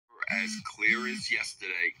as clear as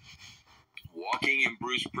yesterday, walking in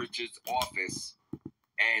Bruce Pritchard's office,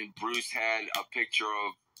 and Bruce had a picture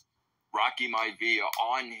of Rocky Maivia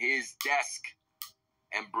on his desk.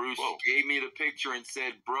 And Bruce gave me the picture and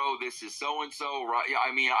said, bro, this is so-and-so.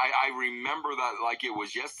 I mean, I remember that like it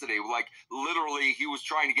was yesterday. Like, literally, he was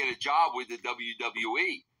trying to get a job with the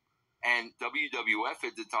WWE and WWF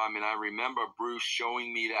at the time. And I remember Bruce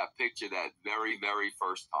showing me that picture that very, very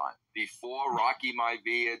first time. Before Rocky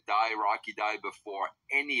Maivia died, Rocky died before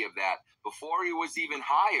any of that. Before he was even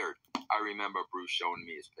hired, I remember Bruce showing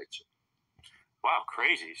me his picture. Wow,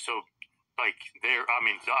 crazy. So, like, they're, I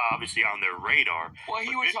mean, obviously on their radar. Well,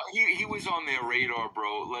 he was on their radar,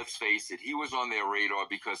 bro. Let's face it. He was on their radar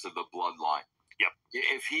because of the bloodline. Yep.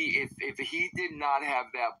 If he did not have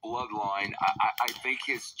that bloodline, I think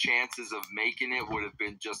his chances of making it would have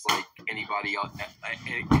been just like anybody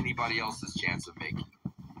else's chance of making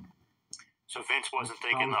it. So Vince wasn't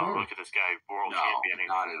thinking, oh, look at this guy, world champion.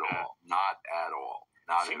 Not at all. Not at all.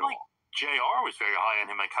 Not at all. Like JR was very high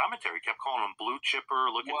on him in commentary. He kept calling him blue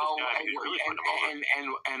chipper. Look at this guy.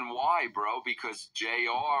 And why, bro? Because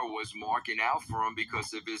JR was marking out for him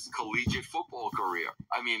because of his collegiate football career.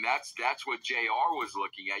 I mean, that's what JR was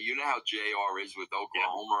looking at. You know how JR is with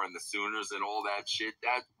Oklahoma and the Sooners and all that shit.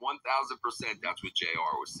 That 1,000%, that's what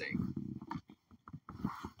JR was saying.